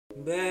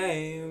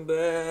Baby.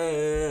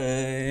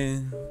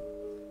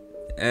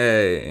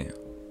 Hey.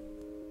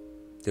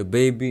 The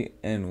baby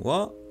in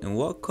what? In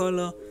what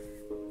color?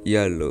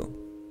 Yellow.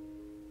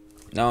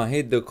 Now I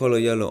hate the color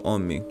yellow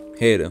on me.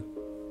 Hate it.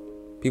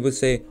 People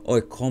say, oh,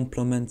 it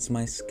complements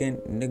my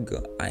skin.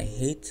 Nigga, I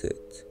hate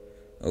it.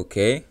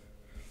 Okay?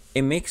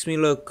 It makes me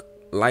look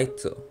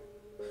lighter.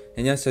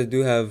 And yes, I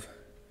do have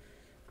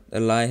a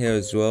light hair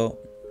as well.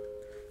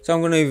 So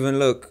I'm gonna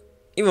look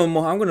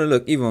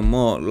even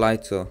more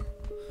lighter.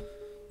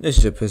 This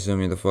shit pissing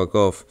me the fuck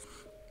off.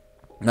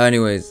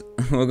 Anyways,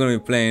 we're gonna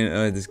be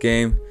playing this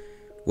game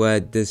where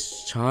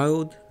this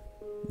child,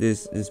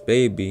 this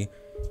baby,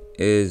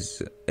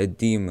 is a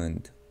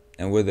demon,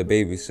 and we're the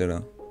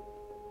babysitter.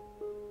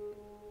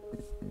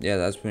 Yeah,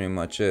 that's pretty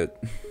much it.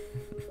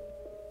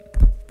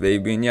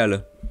 Baby in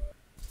yellow.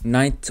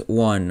 Night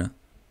 1.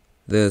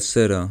 The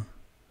sitter.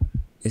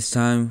 It's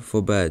time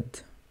for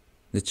bed.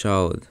 The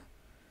child.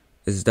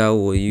 Is that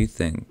what you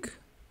think?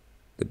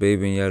 The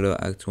baby in yellow,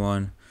 Act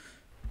 1.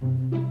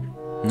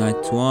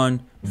 Night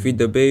 1. Feed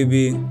the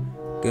baby.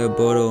 Get a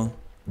bottle.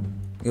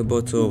 Get a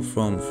bottle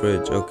from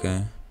fridge.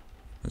 Okay.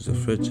 Where's the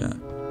fridge at?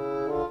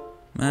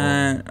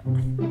 Man.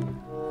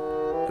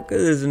 Look at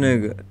this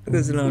nigga. Look at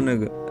this little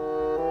nigga.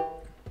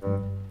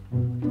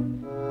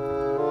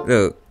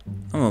 Look.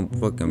 I'm gonna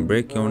fucking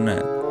break your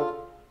neck.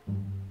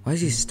 Why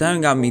is he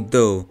staring at me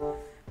though?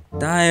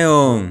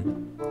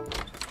 Damn.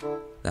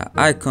 That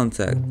eye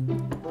contact.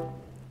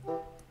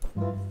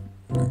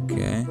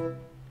 Okay.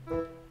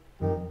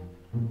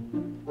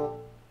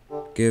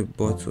 Give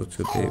bottle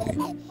to baby.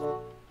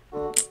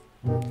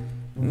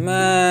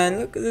 Man,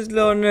 look at this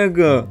little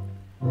nigga.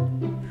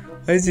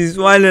 Why is he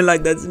smiling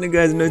like that? This nigga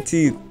has no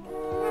teeth.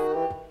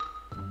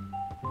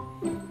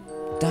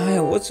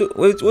 Damn, what's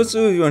with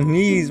your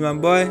knees, my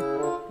boy?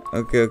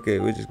 Okay,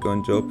 we're just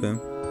gonna drop him.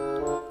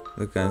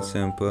 Look at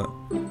him,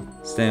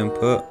 staying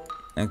put.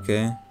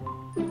 Okay.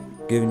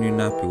 Giving you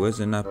nappy. Where's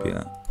the nappy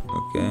at?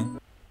 Okay.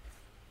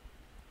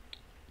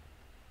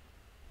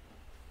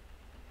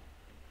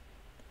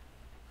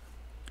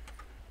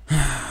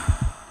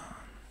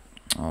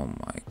 Oh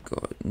my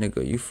god,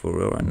 nigga, you for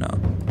real right now?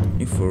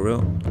 You for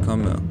real?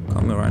 Come here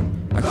right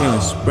now. I can't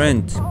even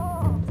sprint.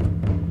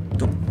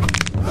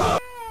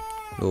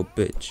 Little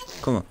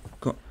bitch. Come on.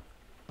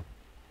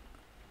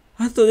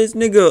 I thought this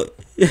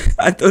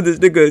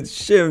nigga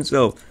shit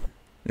himself.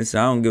 Listen,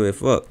 I don't give a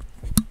fuck.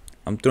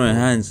 I'm throwing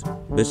hands,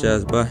 bitch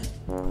ass bye.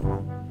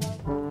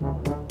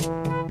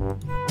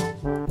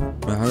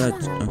 But how that?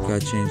 Okay, I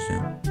changed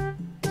him.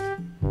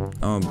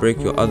 I'm gonna break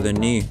your other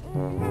knee.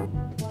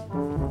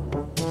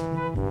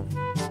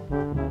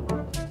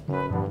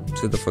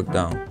 Sit the fuck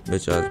down,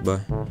 bitch ass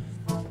bye.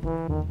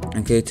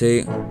 Okay,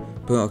 take.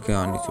 Okay,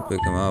 I need to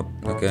pick him up.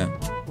 Okay.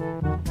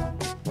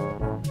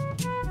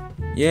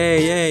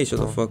 Yay, shut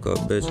the fuck up,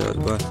 bitch ass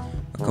boy.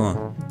 Oh, come on.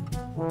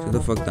 Shut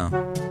the fuck down.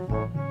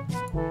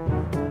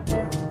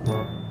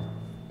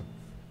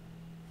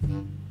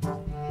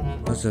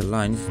 What's the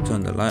light? I need to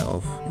turn the light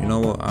off. You know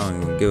what? I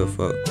don't even give a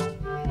fuck.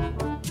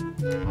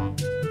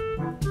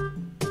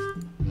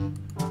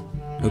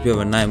 Hope you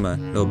have a nightmare,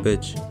 little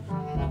bitch.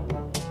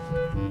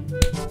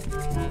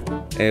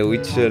 Hey, we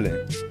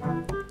chillin'.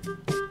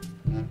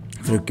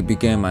 If I could be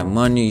getting my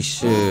money,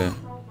 shit.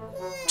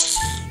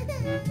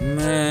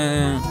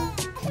 Man.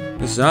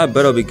 Listen, I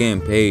better be getting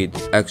paid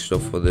extra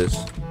for this.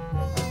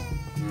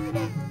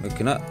 Wait,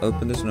 can I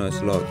open this? No,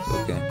 it's locked.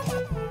 Okay.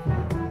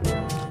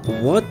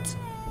 What?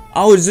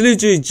 I was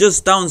literally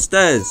just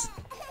downstairs.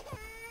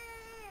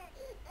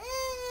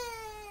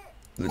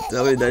 But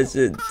tell me that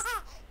shit.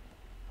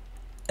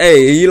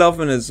 Hey, you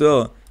laughing as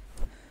well?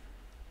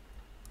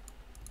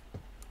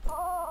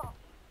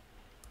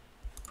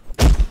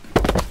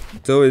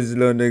 Tell me this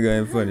little nigga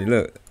ain't funny.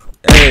 Look.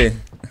 Hey.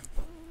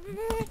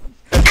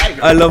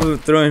 I love him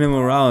throwing him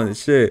around and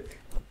shit.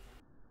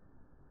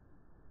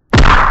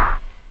 Why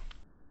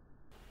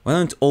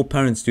don't all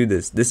parents do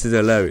this? This is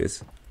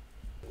hilarious.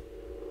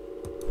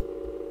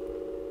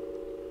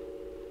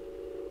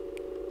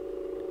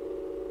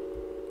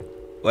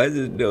 Why is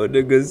this little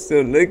nigga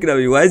still looking at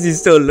me? Why is he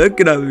still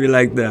looking at me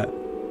like that?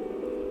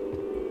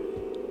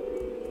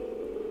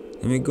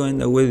 Let me go in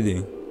there with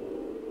you.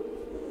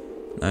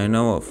 I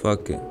know what,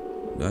 fuck it.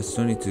 I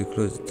still need to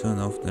turn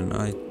off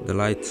the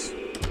lights.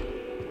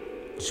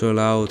 Chill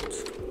out.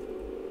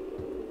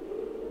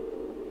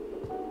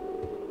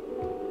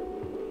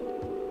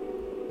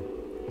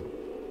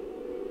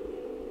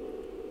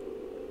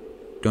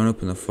 Don't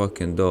open the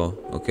fucking door,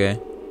 okay?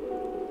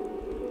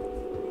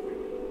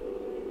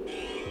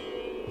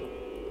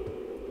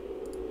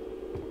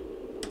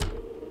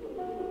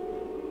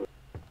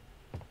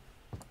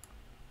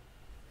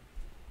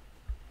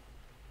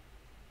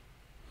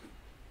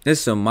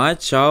 Listen,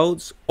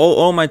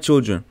 all my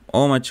children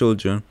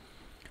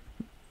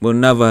will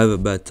never have a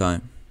bad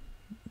time.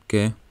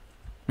 Okay?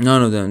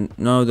 None of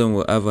them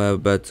will ever have a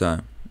bad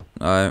time.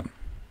 Alright?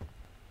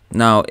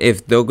 Now,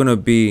 if they're gonna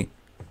be,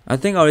 I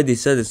think I already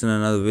said this in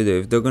another video,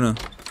 if they're gonna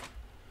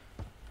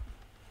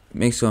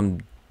make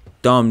some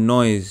dumb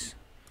noise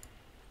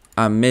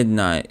at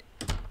midnight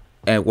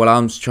and while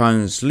I'm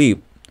trying to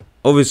sleep.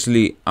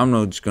 Obviously, I'm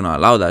not just gonna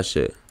allow that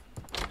shit.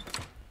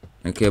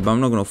 Okay, but I'm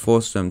not gonna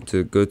force them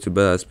to go to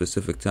bed at a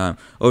specific time.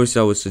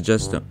 Obviously, I would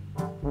suggest them.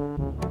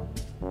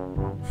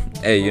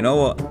 Hey, you know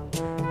what?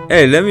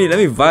 Hey, let me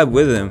vibe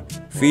with him.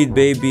 Feed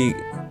baby,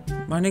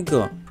 my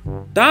nigga.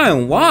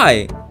 Damn,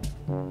 why?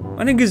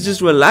 My nigga's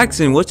just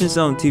relaxing, watching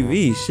some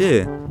TV.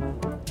 Shit.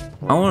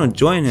 I wanna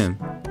join him.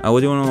 What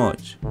do you wanna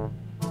watch?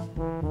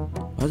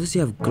 Why does he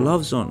have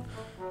gloves on?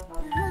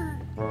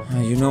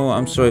 You know what?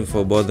 I'm sorry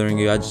for bothering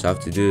you. I just have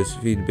to do this.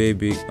 Feed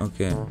baby.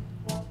 Okay.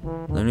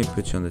 Let me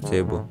put you on the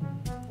table.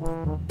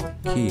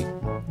 Key.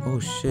 Oh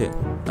shit.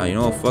 Now you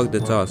know what? Fuck the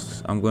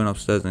tasks. I'm going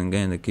upstairs and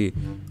getting the key.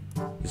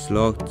 It's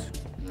locked.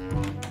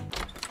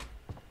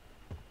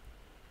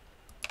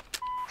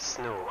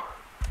 Snow.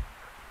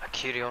 A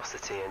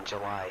curiosity in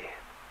July,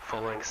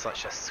 following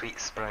such a sweet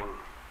spring.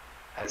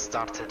 It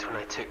started when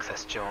I took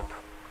this job,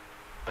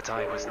 but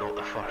I was not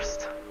the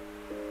first.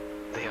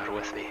 They are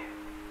with me.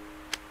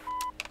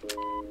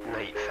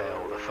 Night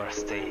fell the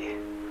first day,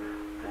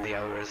 and the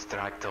hours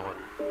dragged on.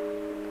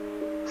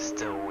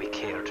 Still we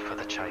cared for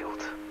the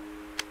child.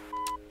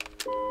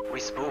 We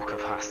spoke of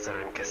Haster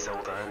and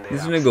Casilda and their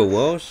This nigga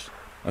Welsh?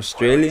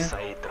 Australia?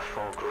 Outside, the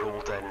fog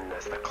rolled in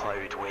as the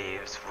cloud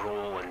waves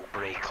roll and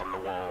break on the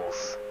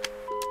walls.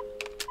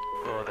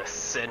 Oh, the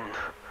sin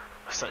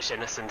of such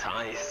innocent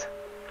eyes.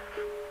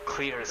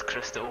 Clear as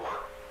crystal,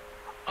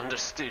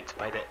 understood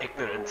by the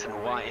ignorant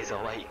and wise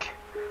alike.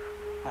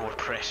 More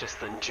precious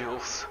than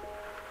jewels,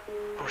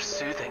 more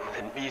soothing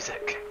than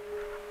music,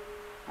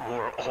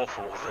 more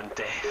awful than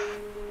death.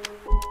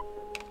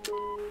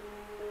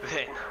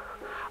 Then,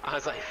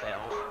 as I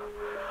fell,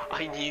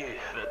 I knew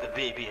that the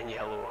baby in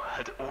yellow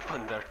had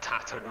opened their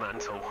tattered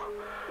mantle,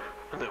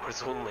 and it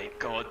was only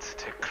God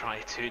to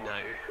cry to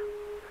now.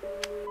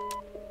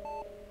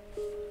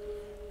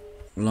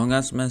 Long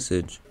ass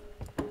message.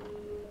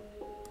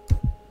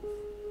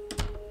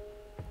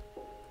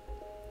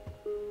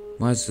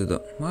 Why is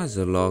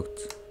it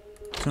locked?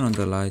 Turn on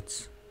the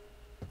lights.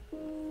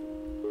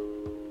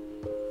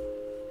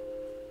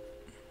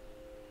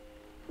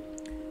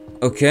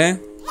 Okay.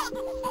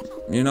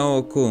 You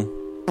know what? Cool.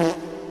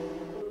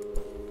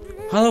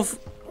 How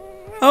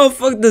the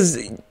fuck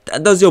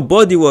does your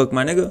body work,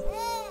 my nigga?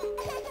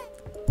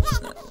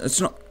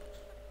 That's not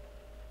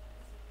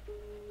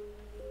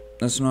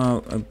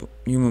how a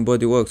human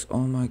body works. Oh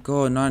my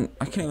god, I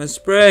can't even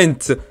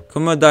sprint.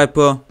 Come here,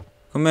 diaper.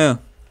 Come here.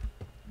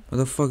 Where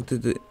the fuck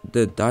did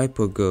the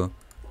diaper go?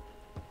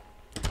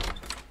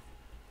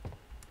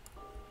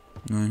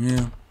 Not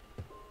here.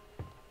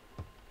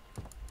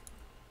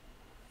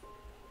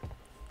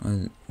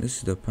 This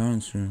is the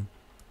parents' room.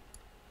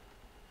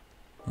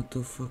 What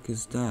the fuck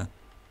is that?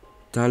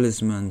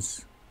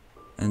 Talismans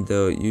and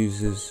their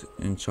uses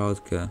in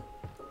childcare.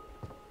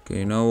 Okay,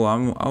 you know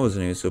what? I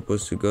wasn't even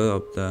supposed to go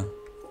up there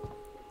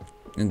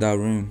in that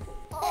room.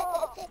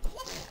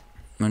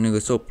 My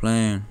nigga, stop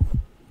playing.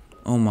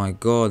 Oh my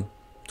god.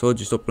 Told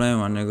you, stop playing,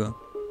 my nigga.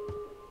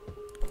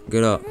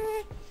 Get up.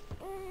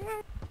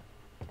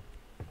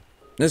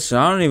 Listen,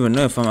 I don't even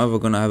know if I'm ever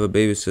gonna have a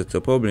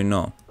babysitter. Probably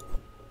not.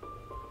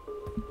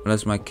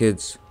 Unless my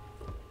kids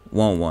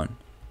want one.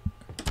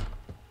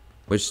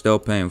 Which they're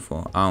paying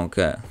for. I don't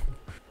care.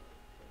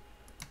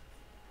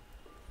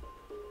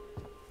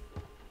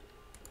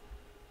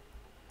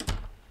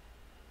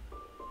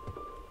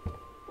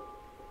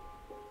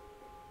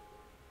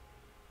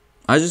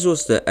 I just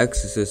watched The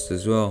Exorcist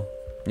as well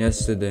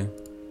yesterday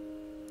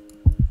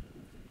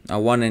at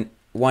 1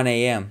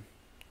 a.m.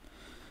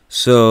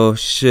 So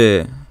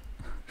shit,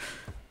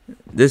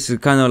 this is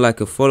kind of like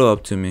a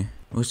follow-up to me.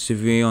 Watch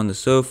TV on the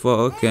sofa.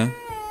 Okay.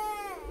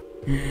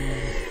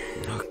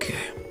 Okay.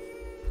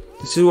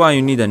 This is why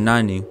you need a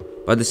nanny.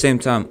 But at the same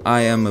time,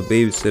 I am a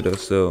babysitter,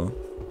 so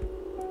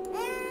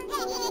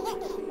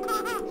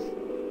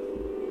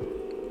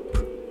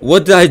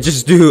what did I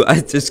just do?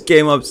 I just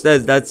came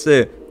upstairs. That's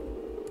it.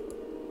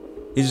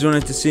 He just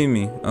wanted to see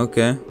me.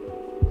 Okay.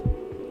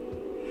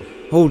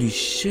 Holy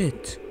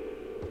shit.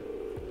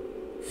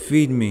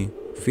 Feed me.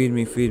 Feed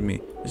me. Feed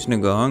me. This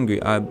nigga hungry,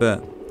 I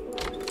bet.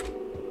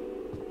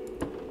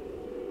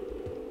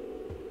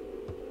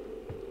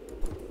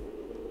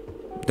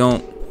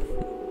 Don't.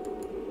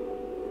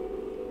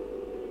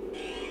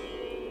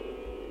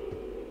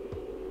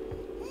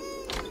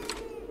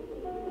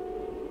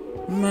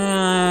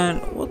 Man,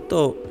 what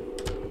the?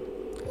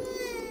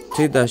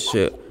 Take that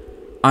shit.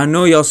 I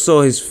know y'all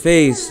saw his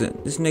face.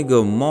 This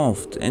nigga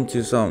morphed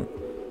into some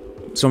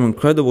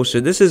incredible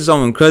shit. This is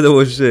some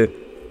incredible shit.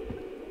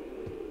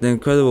 The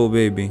Incredible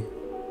Baby.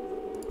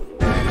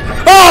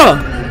 Ah!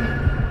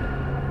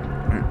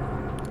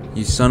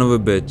 You son of a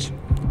bitch.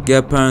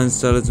 Get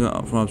parents, tell it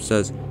from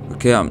upstairs.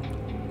 Okay,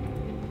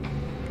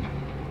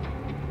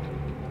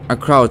 I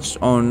crouched.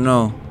 Oh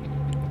no.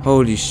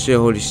 Holy shit,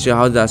 how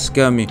did that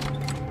scare me?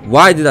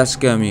 Why did that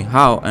scare me?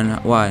 How and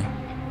why?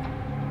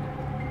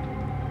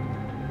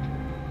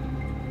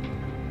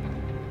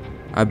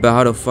 I bet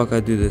how the fuck I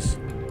do this.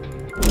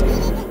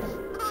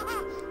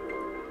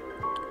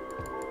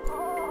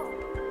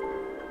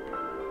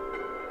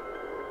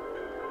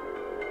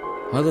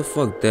 How the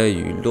fuck dare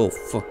you, you little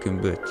fucking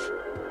bitch.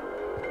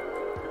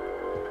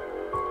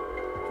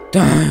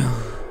 Damn.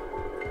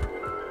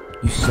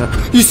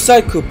 You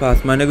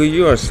psychopath, my nigga.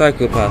 You are a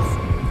psychopath.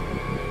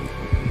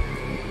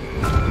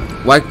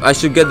 Why I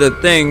should get the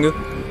thing?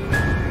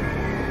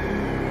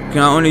 Can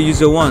I only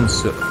use it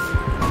once?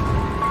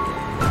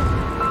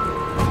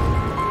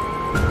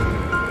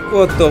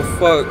 What the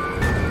fuck?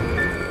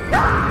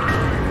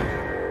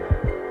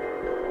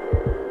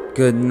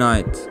 Good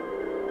night.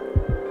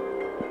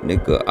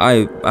 Nigga,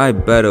 I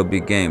better be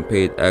getting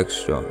paid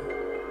extra.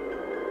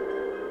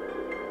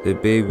 The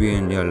baby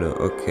in yellow,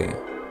 okay.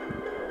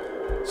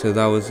 So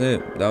that was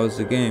it. That was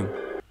the game.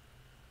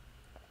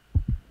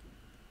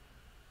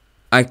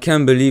 I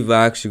can't believe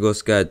I actually got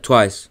scared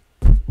twice.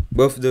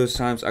 Both of those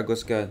times I got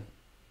scared.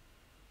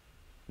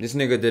 This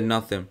nigga did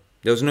nothing.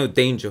 There was no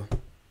danger.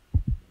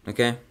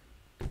 Okay?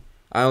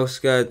 I was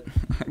scared.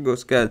 I got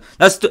scared.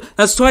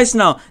 That's twice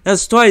now.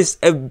 That's twice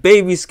a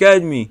baby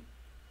scared me.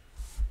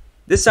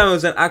 This time it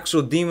was an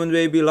actual demon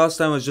baby. Last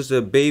time it was just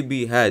a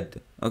baby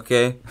head.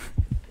 Okay?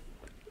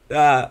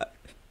 Nah.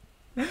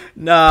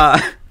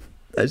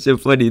 That shit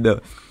funny though.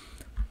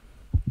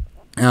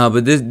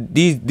 But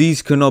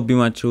these cannot be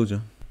my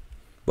children.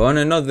 But on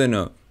another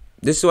note,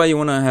 this is why you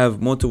wanna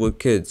have multiple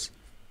kids.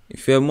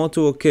 If you have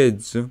multiple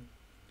kids,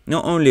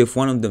 not only if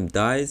one of them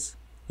dies,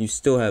 you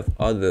still have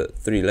other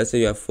 3. Let's say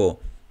you have 4.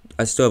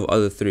 I still have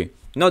other 3.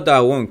 Not that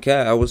I won't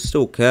care. I will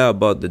still care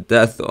about the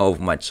death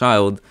of my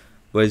child.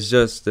 But it's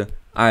just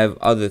I have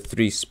other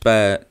 3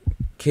 spare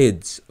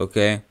kids.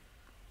 Okay,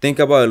 think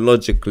about it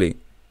logically.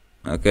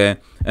 Okay,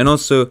 and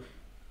also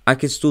I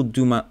can still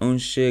do my own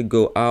shit,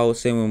 go out,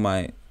 same with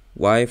my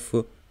wife,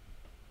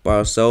 by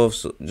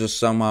ourselves. Just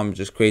somehow I'm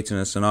just creating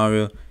a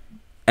scenario,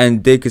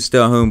 and they could stay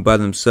at home by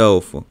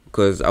themselves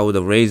because I would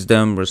have raised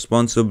them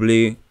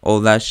responsibly, all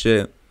that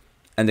shit,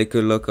 and they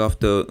could look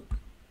after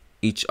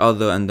each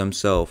other and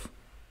themselves.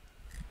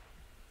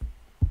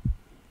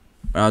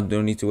 I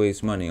don't need to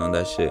waste money on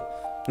that shit.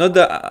 Not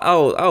that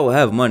I'll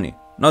have money,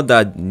 not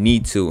that I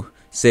need to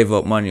save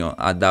up money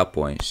at that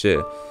point. Shit.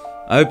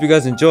 I hope you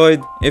guys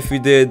enjoyed. If you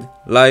did,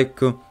 like,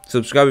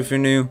 subscribe if you're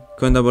new.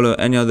 Comment down below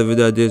any other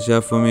video ideas you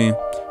have for me.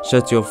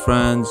 Share to your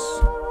friends.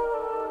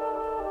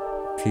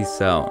 Peace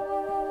out.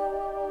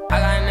 I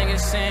got niggas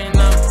sitting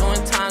up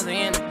doing times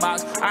they in the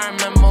box. I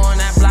remember on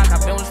that block, I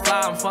been was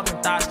fly on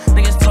fucking thoughts.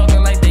 Niggas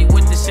talking like they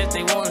with the shit,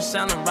 they won't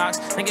selling rocks.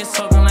 Niggas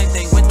talking like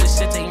they with the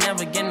shit, they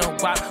never get no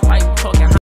guap. Why you talking?